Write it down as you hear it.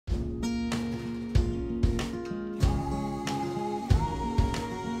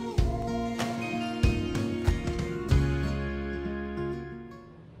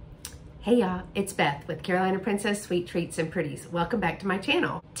Hey y'all, it's Beth with Carolina Princess Sweet Treats and Pretties. Welcome back to my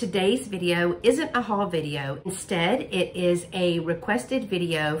channel. Today's video isn't a haul video. Instead, it is a requested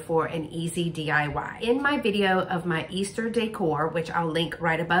video for an easy DIY. In my video of my Easter decor, which I'll link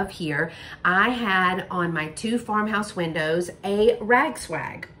right above here, I had on my 2 farmhouse windows a rag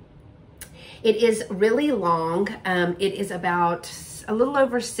swag. It is really long. It is about a little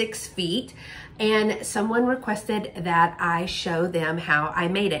over 6 feet. And someone requested that I show them how I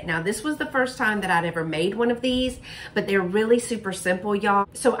made it. Now, this was the first time that I'd ever made one of these, but they're really super simple, y'all.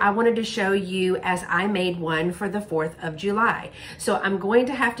 So I wanted to show you as I made one for the 4th of July. So I'm going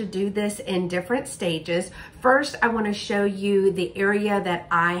to have to do this in different stages. First, I want to show you the area that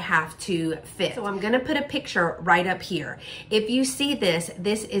I have to fit. So I'm going to put a picture right up here. If you see this,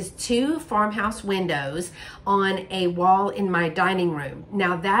 this is 2 farmhouse windows on a wall in my dining room.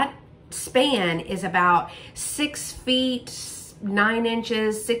 Now that span is about 6 feet 9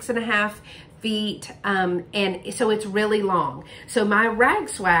 inches, 6.5 feet, and so it's really long. So my rag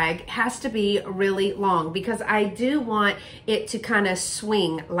swag has to be really long because I do want it to kind of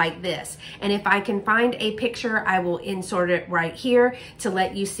swing like this. And if I can find a picture, I will insert it right here to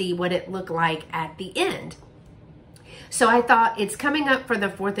let you see what it looked like at the end. So I thought, it's coming up for the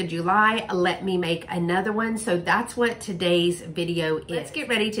 4th of July, let me make another one. So that's what today's video is. Let's get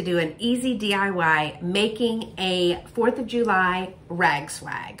ready to do an easy DIY making a 4th of July rag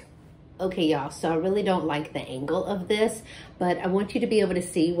swag. Okay, y'all, so I really don't like the angle of this, but I want you to be able to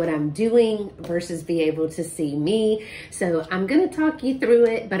see what I'm doing versus be able to see me. So I'm gonna talk you through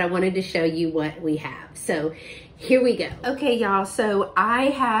it, but I wanted to show you what we have. So here we go. Okay, y'all, so I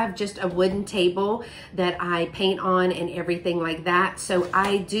have just a wooden table that I paint on and everything like that. So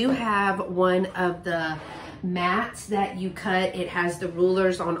I do have one of the mats that you cut. It has the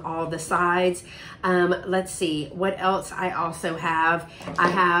rulers on all the sides. Let's see what else I also have. I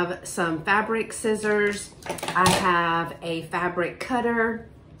have some fabric scissors. I have a fabric cutter.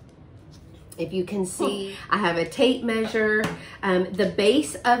 If you can see, I have a tape measure. The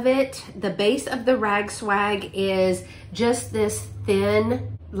base of it, the base of the rag swag is just this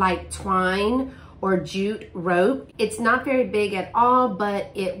thin, like twine or jute rope. It's not very big at all, but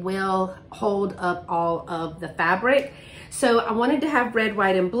it will hold up all of the fabric. So I wanted to have red,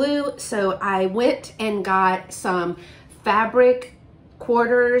 white, and blue. So I went and got some fabric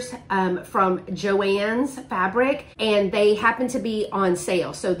quarters from Joann's Fabric, and they happen to be on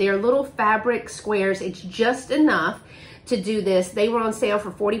sale. So they're little fabric squares. It's just enough to do this. They were on sale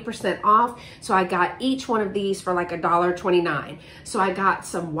for 40% off. So I got each one of these for like $1.29. So I got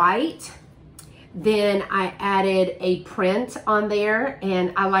some white. Then I added a print on there,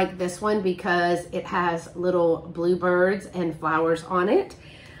 and I like this one because it has little bluebirds and flowers on it.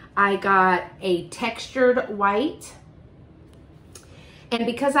 I got a textured white. And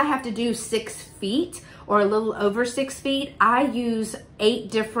because I have to do 6 feet or a little over 6 feet, I use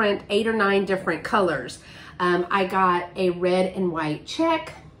 8 or 9 different colors. I got a red and white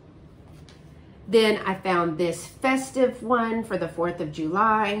check. Then I found this festive one for the 4th of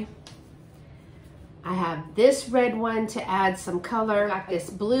July. I have this red one to add some color. Got this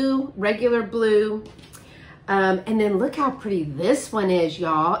blue, regular blue. And then look how pretty this one is,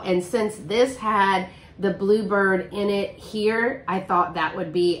 y'all. And since this had the bluebird in it here, I thought that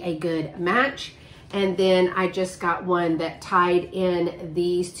would be a good match. And then I just got one that tied in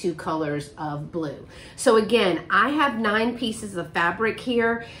these 2 colors of blue. So again, I have 9 pieces of fabric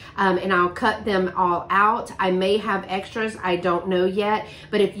here, and I'll cut them all out. I may have extras, I don't know yet.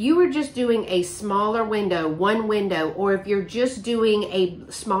 But if you were just doing a smaller window, 1 window, or if you're just doing a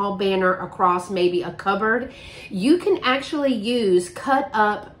small banner across maybe a cupboard, you can actually use cut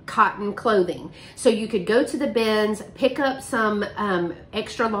up cotton clothing. So you could go to the bins, pick up some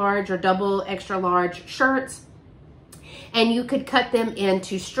extra large or double extra large shirts, and you could cut them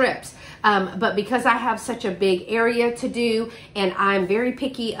into strips. But because I have such a big area to do, and I'm very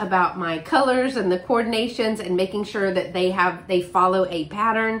picky about my colors and the coordinations and making sure that they follow a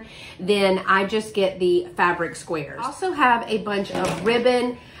pattern, then I just get the fabric squares. I also have a bunch of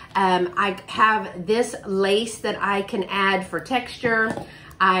ribbon. I have this lace that I can add for texture.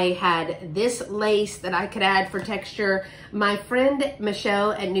 I had this lace that I could add for texture. My friend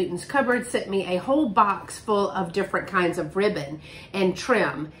Michelle at Newton's Cupboard sent me a whole box full of different kinds of ribbon and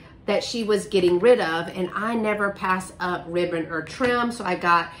trim that she was getting rid of, and I never pass up ribbon or trim. So I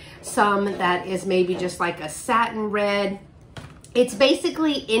got some that is maybe just like a satin red. It's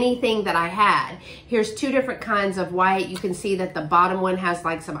basically anything that I had. Here's two different kinds of white. You can see that the bottom one has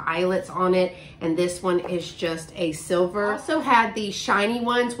like some eyelets on it, and this one is just a silver. I also had these shiny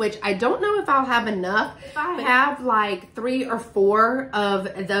ones, which I don't know if I'll have enough. If I have like 3 or 4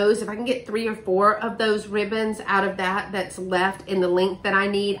 of those, if I can get 3 or 4 of those ribbons out of that's left in the length that I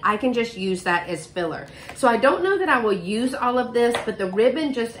need, I can just use that as filler. So I don't know that I will use all of this, but the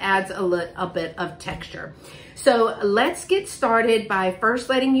ribbon just adds a bit of texture. So let's get started by first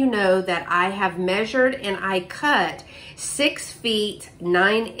letting you know that I have measured and I cut 6 feet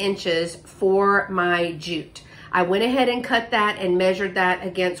 9 inches for my jute. I went ahead and cut that and measured that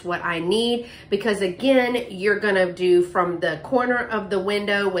against what I need, because again, you're gonna do from the corner of the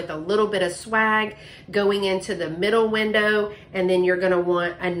window with a little bit of swag going into the middle window, and then you're gonna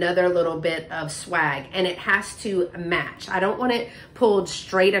want another little bit of swag, and it has to match. I don't want it pulled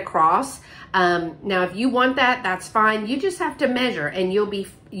straight across. Now, if you want that, that's fine. You just have to measure and you'll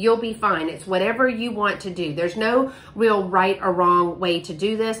be fine. It's whatever you want to do. There's no real right or wrong way to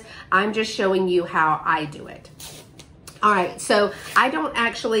do this. I'm just showing you how I do it. All right, so I don't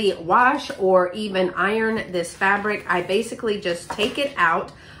actually wash or even iron this fabric. I basically just take it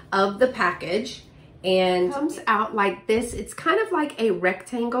out of the package, and it comes out like this. It's kind of like a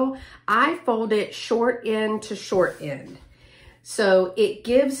rectangle. I fold it short end to short end. So it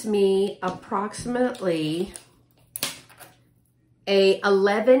gives me approximately a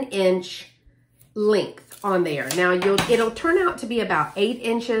 11-inch length on there. Now it'll turn out to be about 8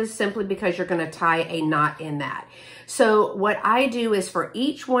 inches simply because you're gonna tie a knot in that. So what I do is for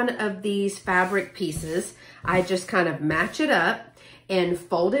each one of these fabric pieces, I just kind of match it up and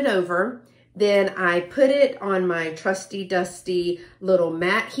fold it over. Then I put it on my trusty dusty little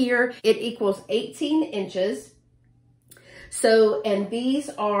mat here. It equals 18 inches. So, and these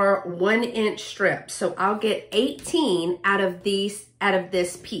are 1-inch strips. So I'll get 18 out of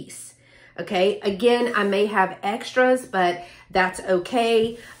this piece. Okay. Again, I may have extras, but that's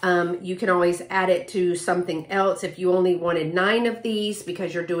okay. You can always add it to something else if you only wanted 9 of these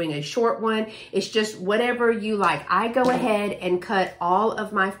because you're doing a short one. It's just whatever you like. I go ahead and cut all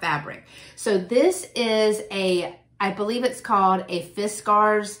of my fabric. So this is I believe it's called a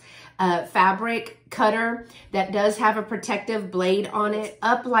Fiskars fabric cutter that does have a protective blade on it.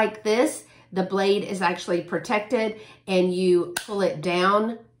 Up like this, the blade is actually protected, and you pull it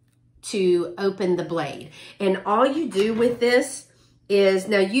down to open the blade. And all you do with this is,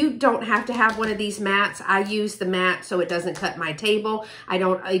 now you don't have to have one of these mats. I use the mat so it doesn't cut my table. I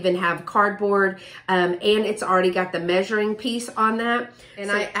don't even have cardboard, and it's already got the measuring piece on that.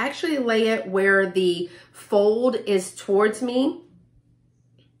 And I actually lay it where the fold is towards me.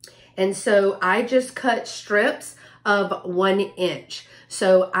 And so I just cut strips of 1 inch.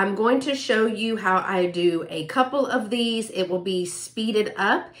 So I'm going to show you how I do a couple of these. It will be speeded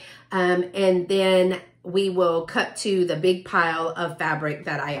up, and then we will cut to the big pile of fabric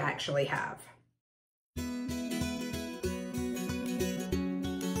that I actually have.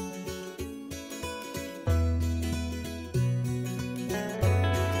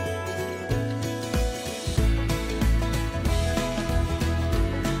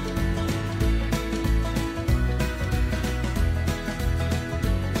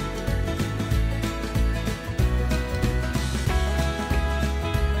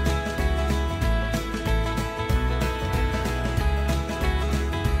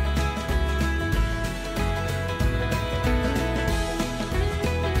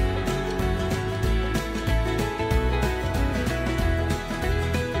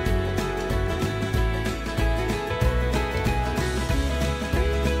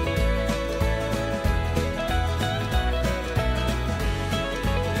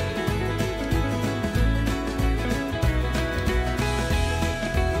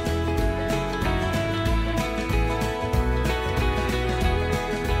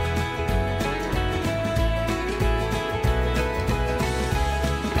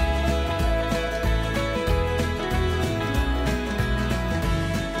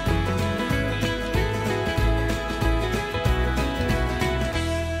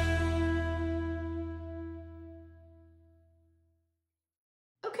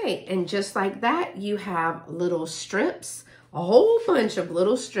 Okay, and just like that, you have little strips, a whole bunch of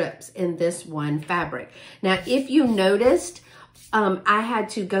little strips in this one fabric. Now, if you noticed, I had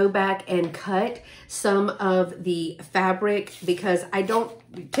to go back and cut some of the fabric because I don't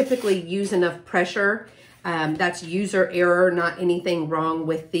typically use enough pressure. That's user error, not anything wrong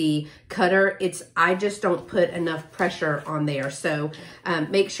with the cutter. I just don't put enough pressure on there. So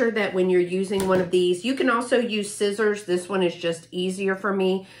make sure that when you're using one of these, you can also use scissors. This one is just easier for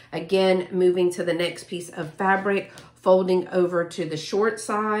me. Again, moving to the next piece of fabric, folding over to the short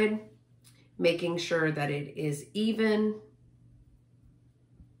side, making sure that it is even.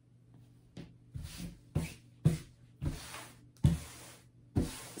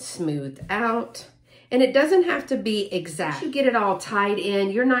 Smooth out. And it doesn't have to be exact. Once you get it all tied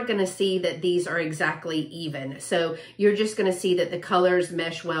in, you're not gonna see that these are exactly even. So you're just gonna see that the colors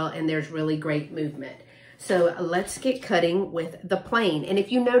mesh well and there's really great movement. So let's get cutting with the plain. And if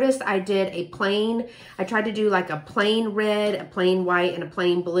you noticed, I did a plain, I tried to do like a plain red, a plain white, and a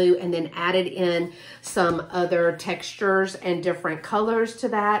plain blue, and then added in some other textures and different colors to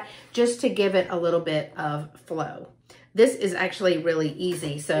that, just to give it a little bit of flow. This is actually really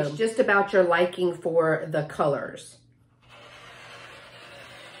easy, so it's just about your liking for the colors.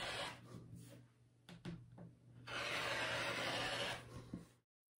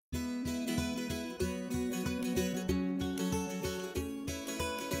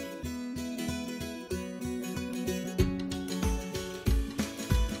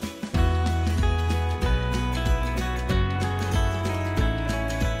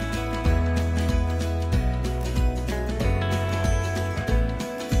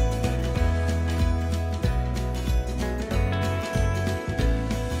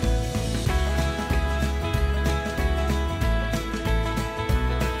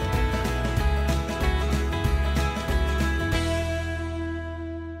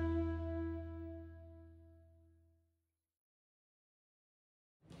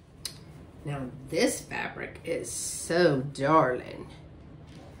 Now this fabric is so darling.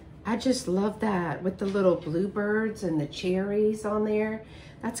 I just love that with the little bluebirds and the cherries on there.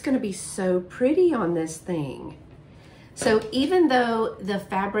 That's gonna be so pretty on this thing. So even though the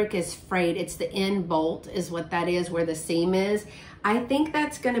fabric is frayed, it's the end bolt is what that is, where the seam is. I think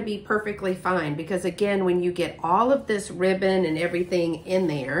that's gonna be perfectly fine because again, when you get all of this ribbon and everything in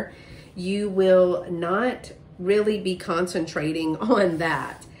there, you will not really be concentrating on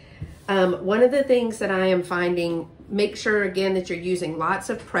that. One of the things that I am finding, make sure again that you're using lots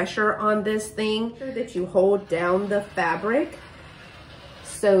of pressure on this thing, make sure that you hold down the fabric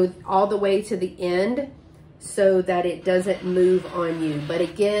so all the way to the end so that it doesn't move on you. But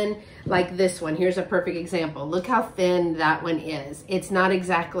again, like this one, here's a perfect example. Look how thin that one is. It's not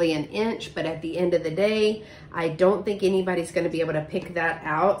exactly an inch, but at the end of the day, I don't think anybody's gonna be able to pick that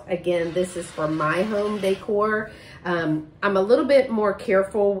out. Again, this is for my home decor. I'm a little bit more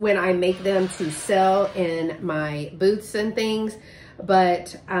careful when I make them to sell in my booths and things,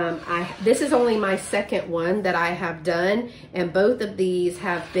 but this is only my second one that I have done, and both of these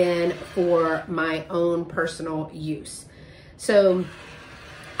have been for my own personal use. So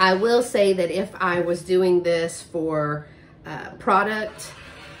I will say that if I was doing this for product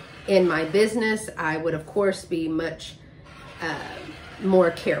in my business, I would of course be much more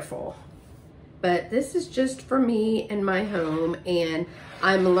careful. But this is just for me and my home, and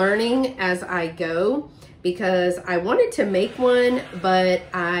I'm learning as I go because I wanted to make one, but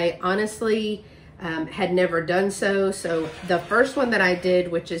I honestly had never done so. So the first one that I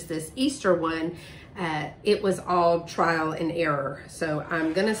did, which is this Easter one, it was all trial and error. So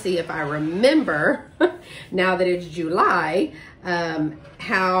I'm gonna see if I remember, now that it's July,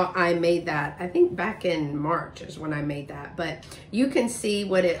 how I made that. I think back in March is when I made that, but you can see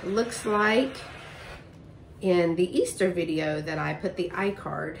what it looks like in the Easter video that I put the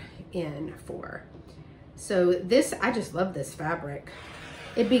iCard in for. So this, I just love this fabric.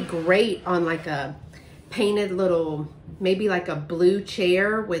 It'd be great on like a painted little, maybe like a blue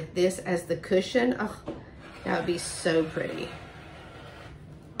chair with this as the cushion. Oh, that would be so pretty.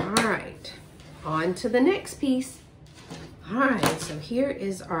 All right, on to the next piece. All right, so here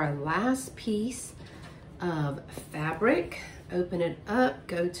is our last piece of fabric. Open it up,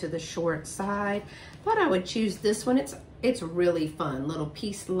 go to the short side. Thought I would choose this one. It's really fun. Little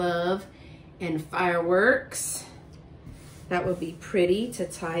peace, love, and fireworks. That would be pretty to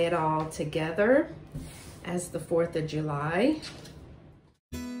tie it all together as the 4th of July.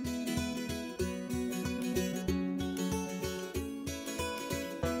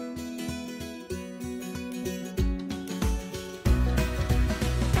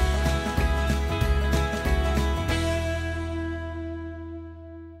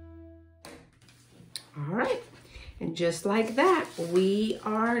 All right, and just like that, we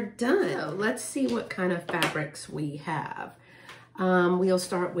are done. So let's see what kind of fabrics we have. We'll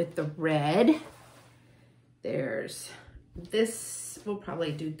start with the red. There's this, we'll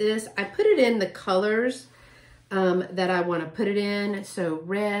probably do this. I put it in the colors that I want to put it in. So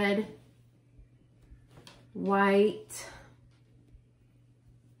red, white,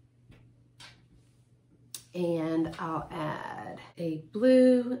 and I'll add a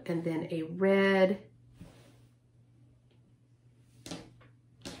blue and then a red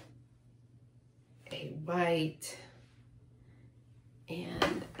white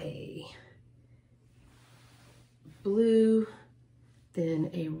and a blue, then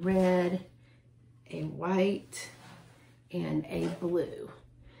a red, a white, and a blue.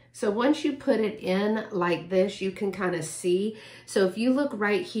 So once you put it in like this, you can kind of see. So if you look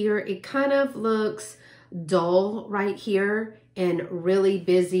right here, it kind of looks dull right here and really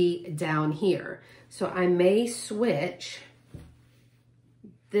busy down here. So I may switch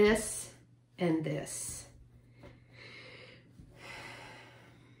this and this.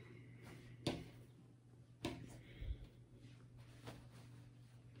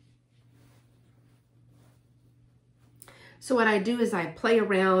 So what I do is I play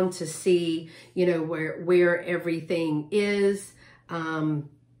around to see, you know, where everything is.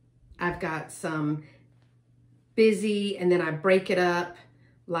 I've got some busy, and then I break it up,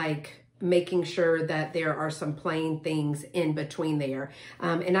 like making sure that there are some plain things in between there.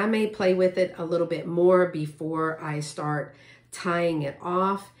 And I may play with it a little bit more before I start tying it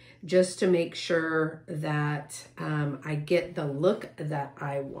off, just to make sure that I get the look that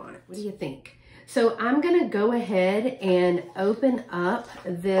I want. What do you think? So I'm gonna go ahead and open up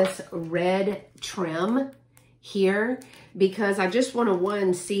this red trim here, because I just wanna,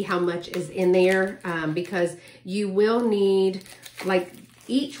 one, see how much is in there, because you will need, like,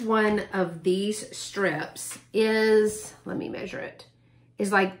 each one of these strips is, let me measure it,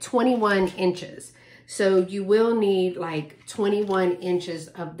 is like 21 inches. So you will need like 21 inches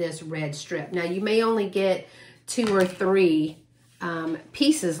of this red strip. Now you may only get 2 or 3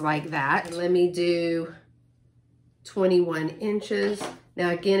 pieces like that. Let me do 21 inches. Now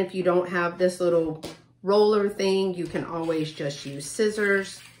again, if you don't have this little roller thing, you can always just use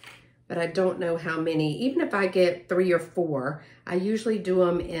scissors, but I don't know how many. Even if I get 3 or 4, I usually do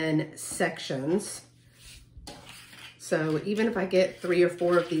them in sections. So even if I get 3 or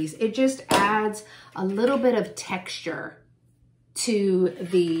 4 of these, it just adds a little bit of texture to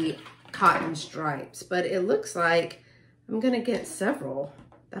the cotton stripes. But it looks like I'm gonna get several.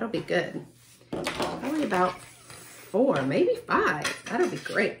 That'll be good. Probably about 4, maybe 5. That'll be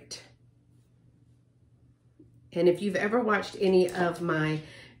great. And if you've ever watched any of my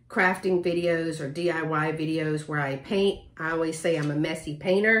crafting videos or DIY videos where I paint, I always say I'm a messy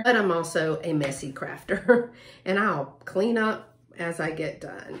painter, but I'm also a messy crafter. And I'll clean up as I get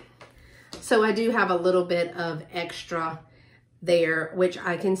done. So I do have a little bit of extra there, which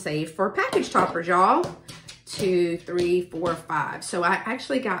I can save for package toppers, y'all. 2, 3, 4, 5. So I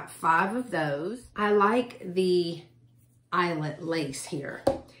actually got 5 of those. I like the eyelet lace here,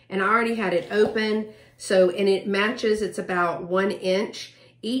 and I already had it open. So, and it matches, it's about 1 inch.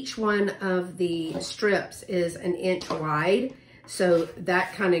 Each one of the strips is 1 inch wide. So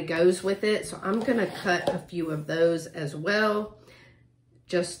that kind of goes with it. So I'm gonna cut a few of those as well,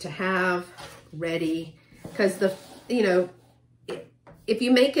 just to have ready. Because you know, if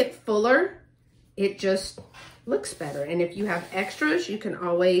you make it fuller, it just looks better. And if you have extras, you can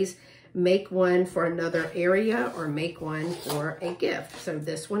always make one for another area or make one for a gift. So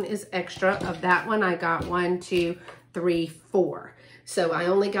this one is extra. Of that one, I got 1, 2, 3, 4. So I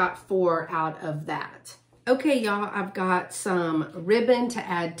only got 4 out of that. Okay, y'all, I've got some ribbon to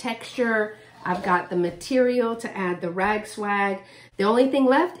add texture. I've got the material to add the rag swag. The only thing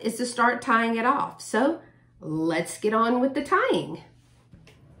left is to start tying it off. So let's get on with the tying.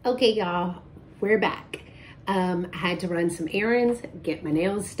 Okay, y'all, we're back. I had to run some errands, get my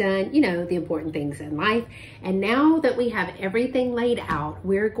nails done, you know, the important things in life. And now that we have everything laid out,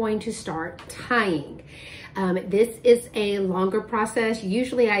 we're going to start tying. This is a longer process.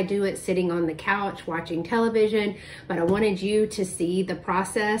 Usually I do it sitting on the couch watching television, but I wanted you to see the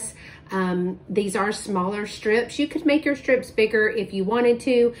process. These are smaller strips. You could make your strips bigger if you wanted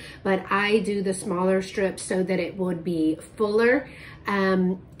to, but I do the smaller strips so that it would be fuller.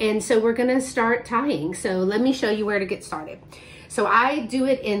 And so we're gonna start tying. So let me show you where to get started. So I do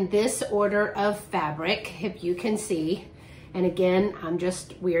it in this order of fabric, if you can see. And again, I'm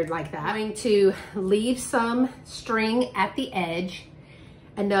just weird like that. I'm going to leave some string at the edge,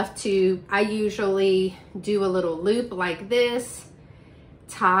 enough to, I usually do a little loop like this,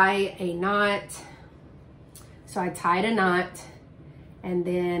 tie a knot. So I tied a knot, and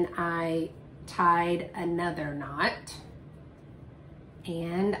then I tied another knot,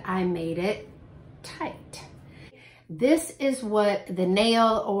 and I made it tight. This is what the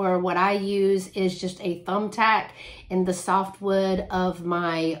nail, or what I use, is just a thumbtack in the softwood of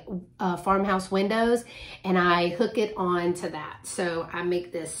my farmhouse windows, and I hook it on to that. So I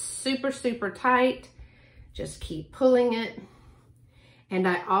make this super, super tight. Just keep pulling it. And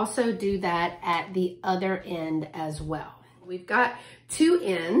I also do that at the other end as well. We've got 2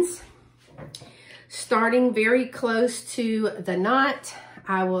 ends. Starting very close to the knot,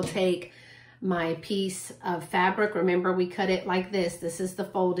 I will take my piece of fabric. Remember, we cut it like this. This is the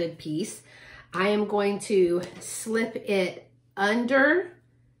folded piece. I am going to slip it under.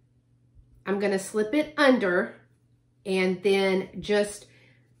 I'm going to slip it under, and then just,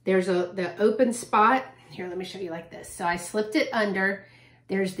 there's the open spot. Here, let me show you like this. So I slipped it under.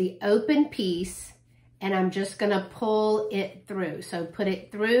 There's the open piece, and I'm just going to pull it through. So put it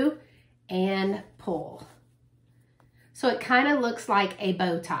through and pull. So it kind of looks like a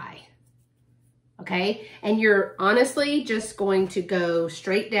bow tie. Okay, and you're honestly just going to go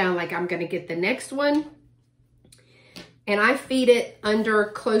straight down. Like, I'm going to get the next one, and I feed it under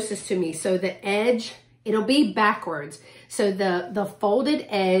closest to me. So the edge, it'll be backwards. So the folded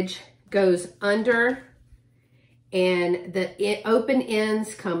edge goes under, and the open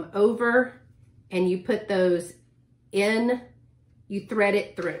ends come over, and you put those in, you thread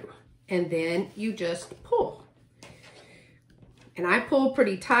it through, and then you just pull. And I pull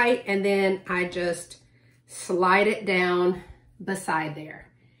pretty tight, and then I just slide it down beside there.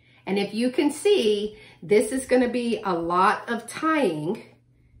 And if you can see, this is going to be a lot of tying,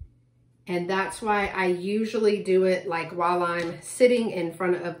 and that's why I usually do it like while I'm sitting in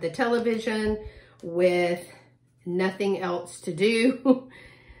front of the television with nothing else to do.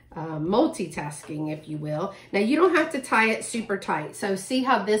 Multitasking, if you will. Now, you don't have to tie it super tight. So see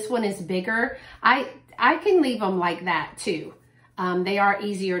how this one is bigger? I can leave them like that too. They are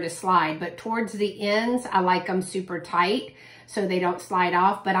easier to slide, but towards the ends, I like them super tight so they don't slide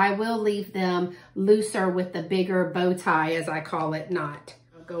off, but I will leave them looser with the bigger bow tie, as I call it, knot.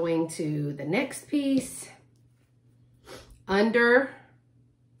 Going to the next piece, under,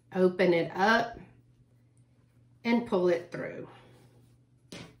 open it up, and pull it through.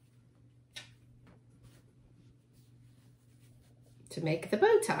 To make the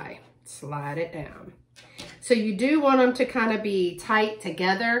bow tie, slide it down. So you do want them to kind of be tight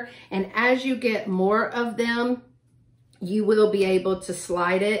together, and as you get more of them, you will be able to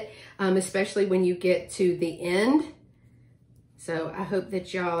slide it, especially when you get to the end. So I hope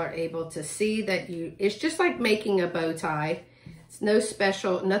that y'all are able to see that it's just like making a bow tie. It's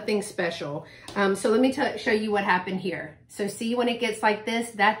nothing special. So let me show you what happened here. So see, when it gets like this,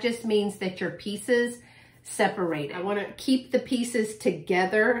 that just means that your pieces separate. I want to keep the pieces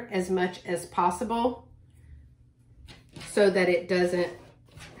together as much as possible, so that it doesn't,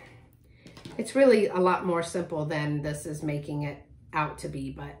 it's really a lot more simple than this is making it out to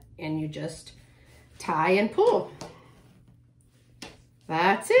be, and you just tie and pull.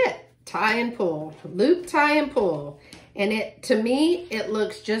 That's it, tie and pull, loop, tie and pull. And to me, it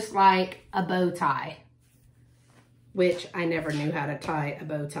looks just like a bow tie, which I never knew how to tie a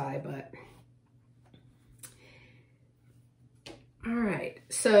bow tie, but. All right,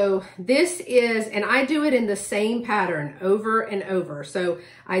 so this is, and I do it in the same pattern over and over. So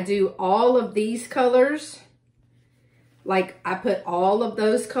I do all of these colors, like I put all of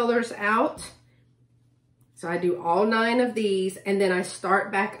those colors out. So I do all 9 of these, and then I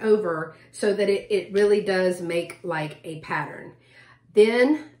start back over so that it really does make like a pattern.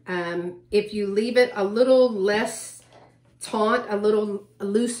 Then if you leave it a little less taut, a little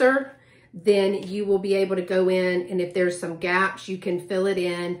looser, then you will be able to go in, and if there's some gaps, you can fill it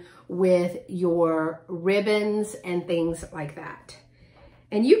in with your ribbons and things like that.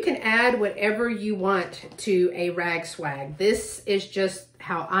 And you can add whatever you want to a rag swag. This is just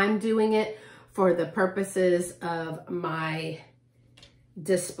how I'm doing it for the purposes of my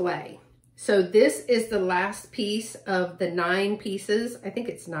display. So this is the last piece of the 9 pieces. I think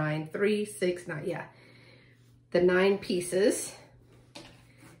it's 9, 3, 6, 9, yeah. The 9 pieces.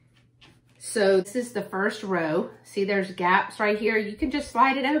 So this is the first row. See, there's gaps right here. You can just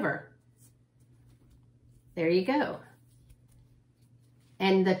slide it over. There you go.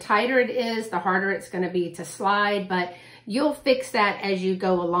 And the tighter it is, the harder it's going to be to slide, but you'll fix that as you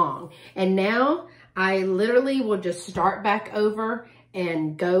go along. And now I literally will just start back over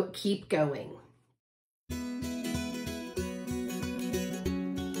and keep going.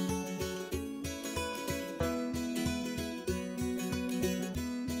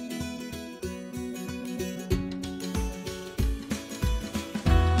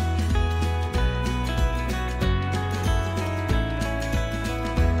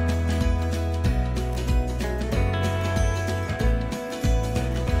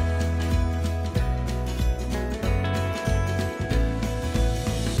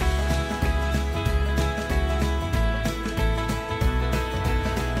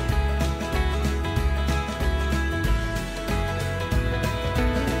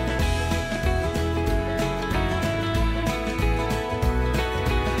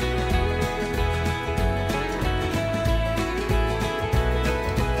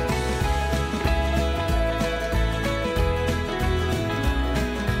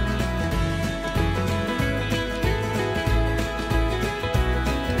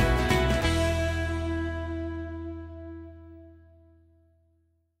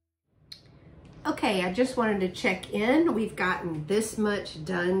 Okay, I just wanted to check in. We've gotten this much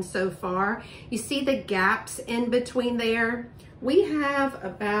done so far. You see the gaps in between there? We have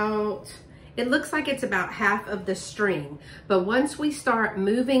about, it looks like it's about half of the string, but once we start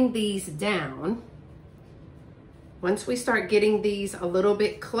moving these down, once we start getting these a little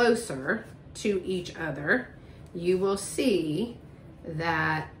bit closer to each other, you will see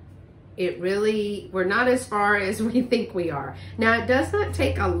that it really, we're not as far as we think we are. Now, it does not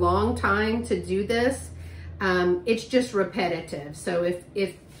take a long time to do this. It's just repetitive. So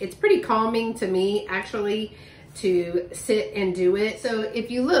if it's pretty calming to me, actually, to sit and do it. So if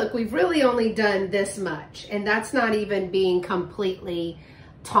you look, we've really only done this much, and that's not even being completely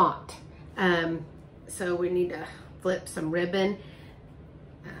taut. So we need to flip some ribbon.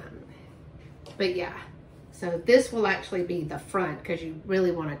 But yeah. So this will actually be the front because you really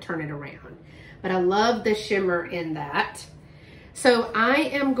want to turn it around. But I love the shimmer in that. So I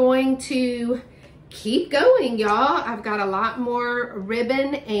am going to keep going, y'all. I've got a lot more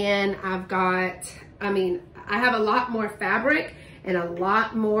ribbon and I've got, I have a lot more fabric and a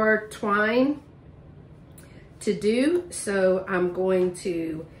lot more twine to do. So I'm going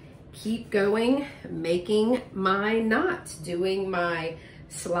to keep going, making my knots, doing my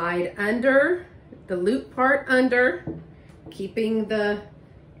slide under, the loop part under, keeping the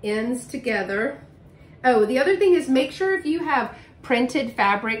ends together. Oh, the other thing is make sure if you have printed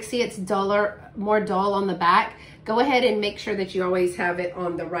fabric, see it's duller, more dull on the back, go ahead and make sure that you always have it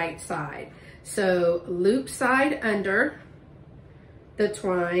on the right side. So loop side under the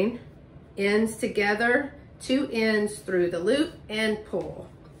twine, ends together, two ends through the loop and pull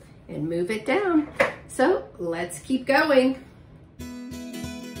and move it down. So let's keep going.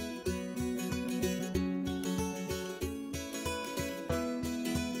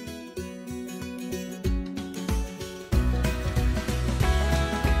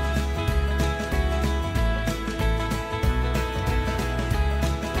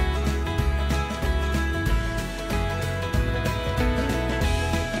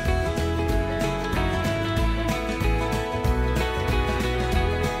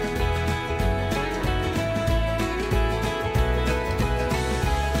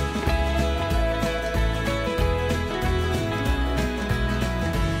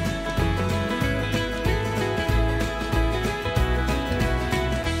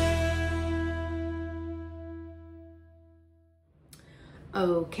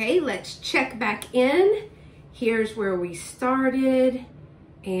 Okay, let's check back in. Here's where we started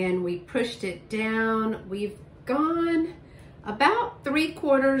and we pushed it down. We've gone about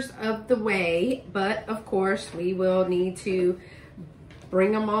 3/4 of the way, but of course we will need to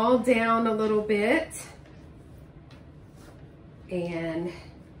bring them all down a little bit and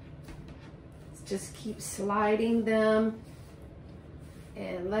just keep sliding them.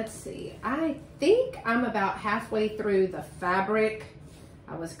 And let's see, I think I'm about halfway through the fabric.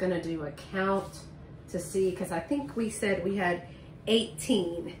 I was gonna do a count to see, because I think we said we had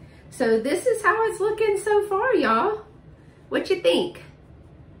 18. So this is how it's looking so far, y'all. What you think?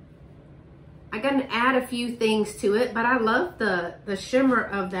 I'm gonna add a few things to it, but I love the shimmer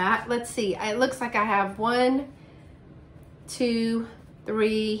of that. Let's see, it looks like I have 1, 2,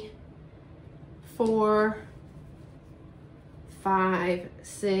 3, 4, 5,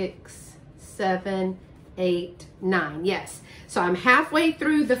 6, 7, 8, 9. Yes. So I'm halfway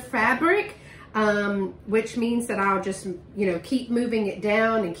through the fabric, which means that I'll just, keep moving it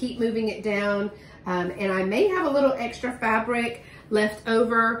down and keep moving it down. And I may have a little extra fabric left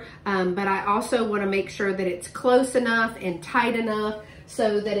over, but I also want to make sure that it's close enough and tight enough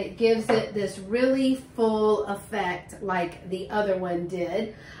so that it gives it this really full effect like the other one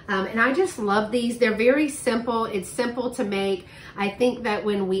did. And I just love these. They're very simple. It's simple to make. I think that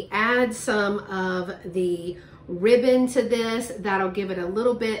when we add some of the ribbon to this, that'll give it a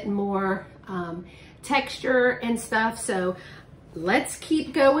little bit more texture and stuff. So let's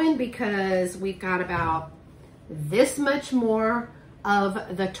keep going because we've got about this much more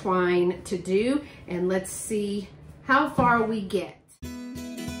of the twine to do, and let's see how far we get.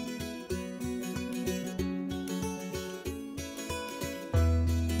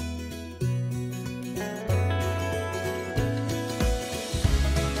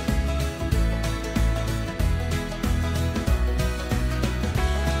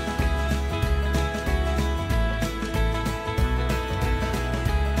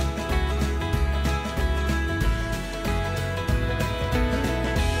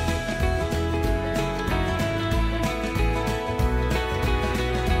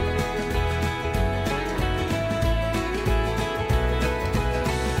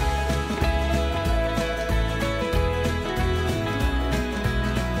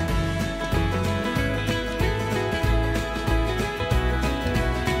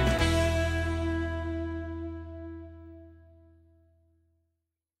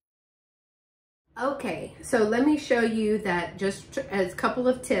 Okay, so let me show you that just as a couple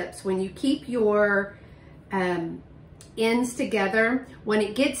of tips. When you keep your ends together, when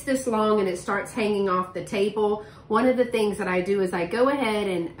it gets this long and it starts hanging off the table, one of the things that I do is I go ahead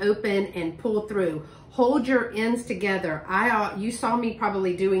and open and pull through. Hold your ends together. You saw me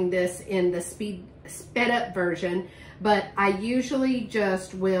probably doing this in the sped up version, but I usually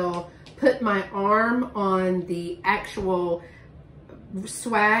just will put my arm on the actual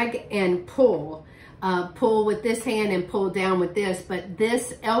swag and pull. Pull with this hand and pull down with this, but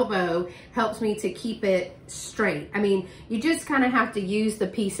this elbow helps me to keep it straight. I mean, you just kind of have to use the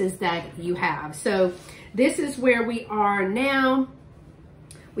pieces that you have. So this is where we are now.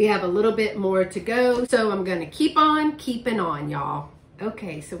 We have a little bit more to go. So I'm gonna keep on keeping on, y'all.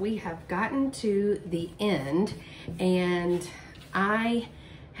 Okay, so we have gotten to the end and I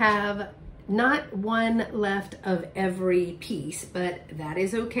have not one left of every piece, but that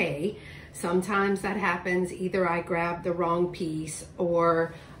is okay. Sometimes that happens. Either I grabbed the wrong piece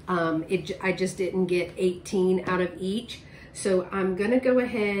or I just didn't get 18 out of each. So I'm gonna go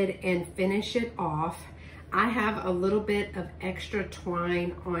ahead and finish it off. I have a little bit of extra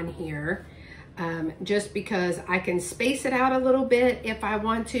twine on here just because I can space it out a little bit if I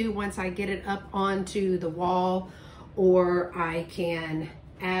want to once I get it up onto the wall, or I can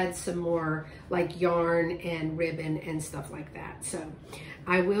add some more like yarn and ribbon and stuff like that. So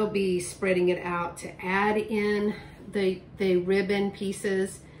I will be spreading it out to add in the ribbon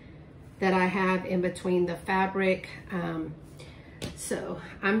pieces that I have in between the fabric. So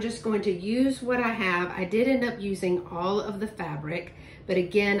I'm just going to use what I have. I did end up using all of the fabric, but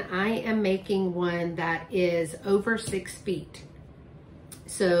again, I am making one that is over 6 feet.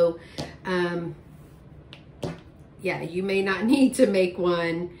 So yeah, you may not need to make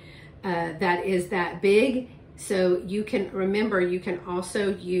one that is that big. So you can, remember, you can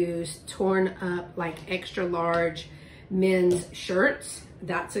also use torn up like extra large men's shirts.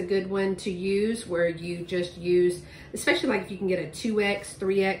 That's a good one to use, where you just use, especially like if you can get a 2X,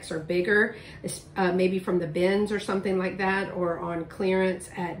 3X or bigger, maybe from the bins or something like that, or on clearance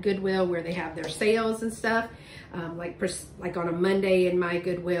at Goodwill where they have their sales and stuff. Like on a Monday in my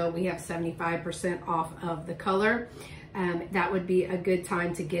Goodwill, we have 75% off of the color. That would be a good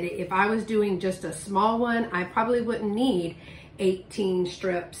time to get it. If I was doing just a small one, I probably wouldn't need 18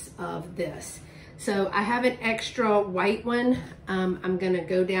 strips of this. So I have an extra white one. I'm gonna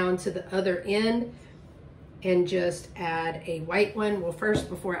go down to the other end and just add a white one. Well, first,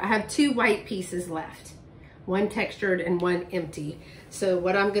 before, I have 2 white pieces left, one textured and one empty. So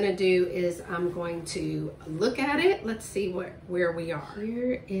what I'm gonna do is I'm going to look at it. Let's see where we are.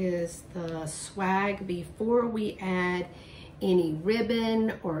 Here is the swag before we add any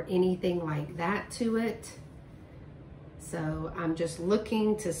ribbon or anything like that to it. So I'm just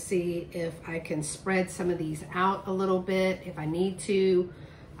looking to see if I can spread some of these out a little bit if I need to.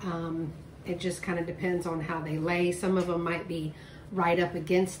 It just kind of depends on how they lay. Some of them might be right up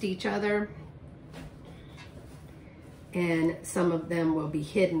against each other, and some of them will be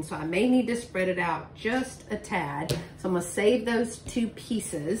hidden. So I may need to spread it out just a tad. So I'm gonna save those 2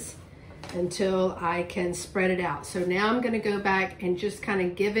 pieces until I can spread it out. So now I'm gonna go back and just kind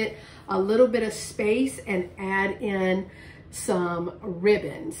of give it a little bit of space and add in some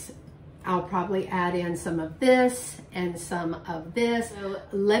ribbons. I'll probably add in some of this and some of this. So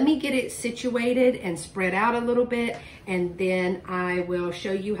let me get it situated and spread out a little bit, and then I will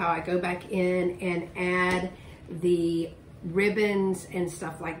show you how I go back in and add the ribbons and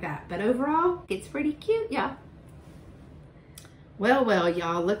stuff like that. But overall, it's pretty cute, yeah. Well,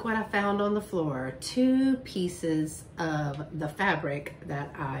 y'all, look what I found on the floor. 2 pieces of the fabric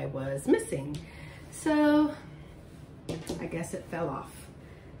that I was missing. So I guess it fell off.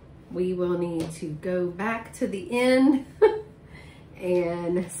 We will need to go back to the end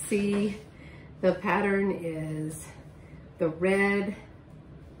and see. The pattern is the red,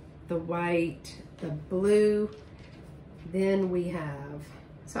 the white, the blue. Then we have,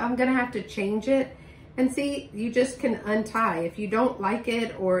 so I'm gonna have to change it. And see, you just can untie. If you don't like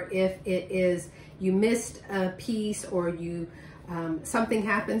it, or if it is, you missed a piece, or you something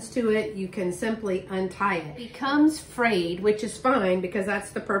happens to it, you can simply untie it. It becomes frayed, which is fine because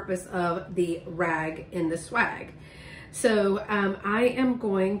that's the purpose of the rag in the swag. So I am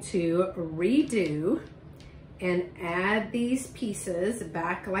going to redo and add these pieces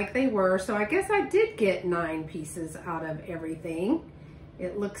back like they were. So I guess I did get 9 pieces out of everything.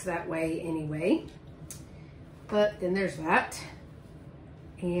 It looks that way anyway. But then there's that.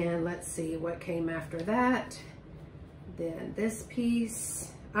 And let's see what came after that. Then this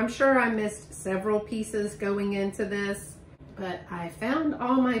piece. I'm sure I missed several pieces going into this. but I found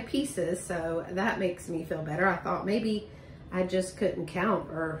all my pieces, so that makes me feel better. I thought maybe I just couldn't count,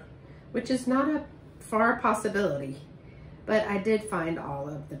 which is not a far possibility, but I did find all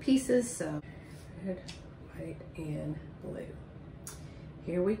of the pieces. So red, white, and blue.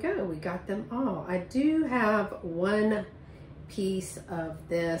 Here we go, we got them all. I do have one piece of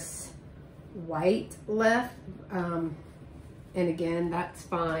this white left, and again, that's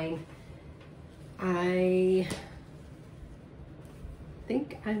fine. I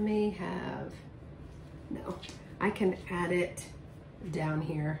think I may have, no, I can add it down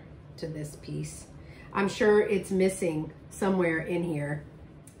here to this piece. I'm sure it's missing somewhere in here.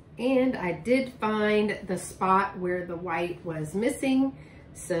 And I did find the spot where the white was missing,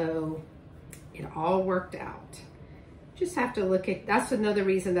 so it all worked out. Just have to look at, that's another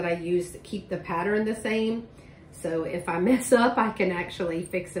reason that I use to keep the pattern the same. So if I mess up, I can actually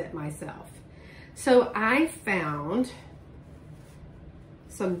fix it myself. So I found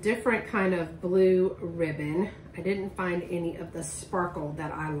some different kind of blue ribbon. I didn't find any of the sparkle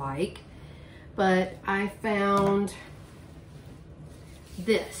that I like, but I found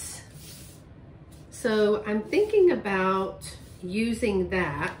this. So I'm thinking about using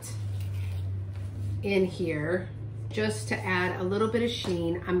that in here just to add a little bit of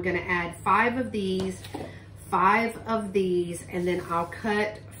sheen. I'm gonna add 5 of these, and then I'll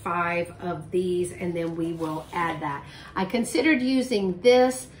cut 5 of these, and then we will add that. I considered using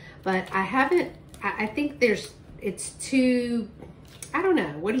this, but I haven't, I think it's too, I don't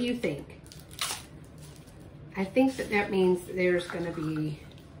know, what do you think? I think that means there's gonna be,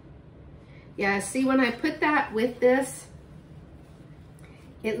 yeah, see, when I put that with this,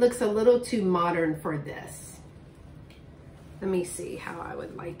 it looks a little too modern for this. Let me see how I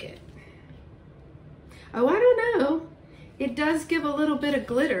would like it. Oh, I don't know. It does give a little bit of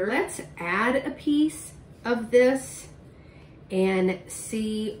glitter. Let's add a piece of this and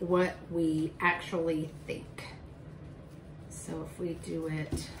see what we actually think. So if we do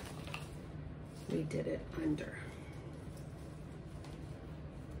it, we did it under.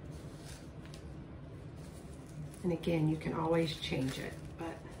 And again, you can always change it,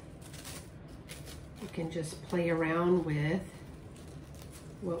 but you can just play around with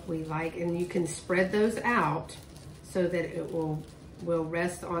what we like, and you can spread those out so that it will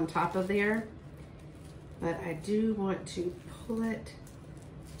rest on top of there. But I do want to pull it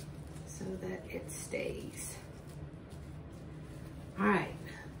so that it stays. All right.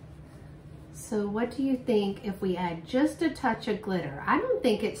 So what do you think if we add just a touch of glitter? I don't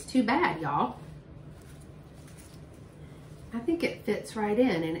think it's too bad, y'all. I think it fits right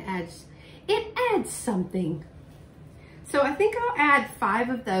in and adds something. So I think I'll add 5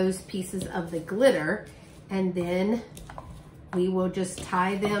 of those pieces of the glitter, and then we will just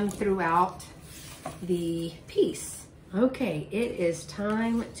tie them throughout the piece. Okay, it is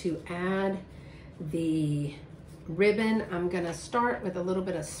time to add the ribbon. I'm gonna start with a little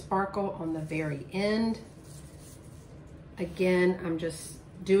bit of sparkle on the very end. Again, I'm just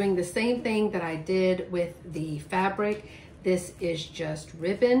doing the same thing that I did with the fabric. This is just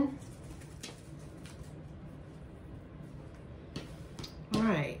ribbon. All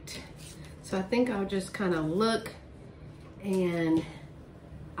right, so I think I'll just kind of look and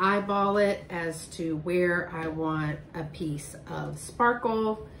eyeball it as to where I want a piece of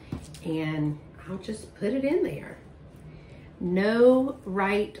sparkle, and I'll just put it in there. No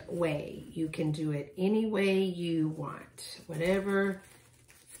right way. You can do it any way you want, whatever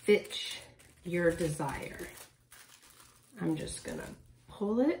fits your desire. I'm just gonna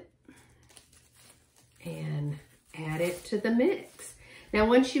pull it and add it to the mix. Now,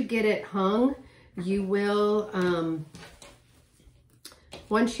 once you get it hung, you will,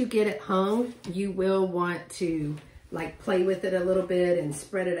 want to like play with it a little bit and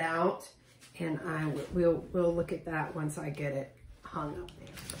spread it out. And we'll look at that once I get it hung up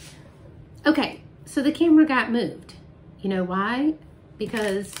there. Okay, so the camera got moved. You know why?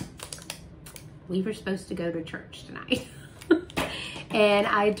 Because we were supposed to go to church tonight. And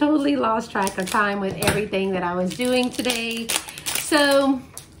I totally lost track of time with everything that I was doing today. So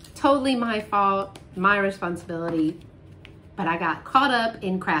totally my fault, my responsibility, but I got caught up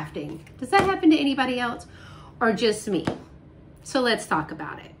in crafting. Does that happen to anybody else or just me? So let's talk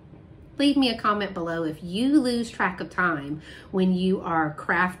about it. Leave me a comment below if you lose track of time when you are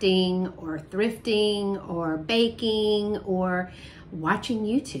crafting or thrifting or baking or watching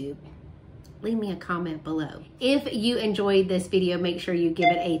YouTube. Leave me a comment below. If you enjoyed this video, make sure you give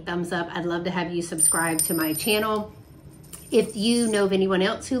it a thumbs up. I'd love to have you subscribe to my channel. If you know of anyone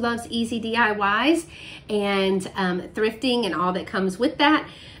else who loves easy DIYs and thrifting and all that comes with that,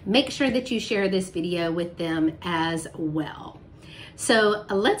 make sure that you share this video with them as well. So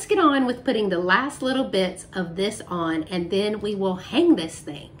let's get on with putting the last little bits of this on, and then we will hang this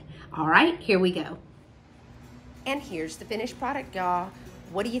thing. All right, here we go. And here's the finished product, y'all.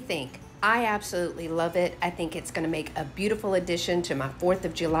 What do you think? I absolutely love it. I think it's gonna make a beautiful addition to my 4th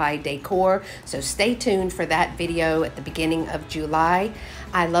of July decor. So stay tuned for that video at the beginning of July.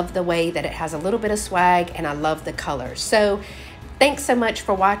 I love the way that it has a little bit of swag, and I love the colors. So thanks so much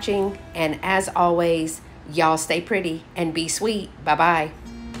for watching. And as always, y'all stay pretty and be sweet. Bye-bye.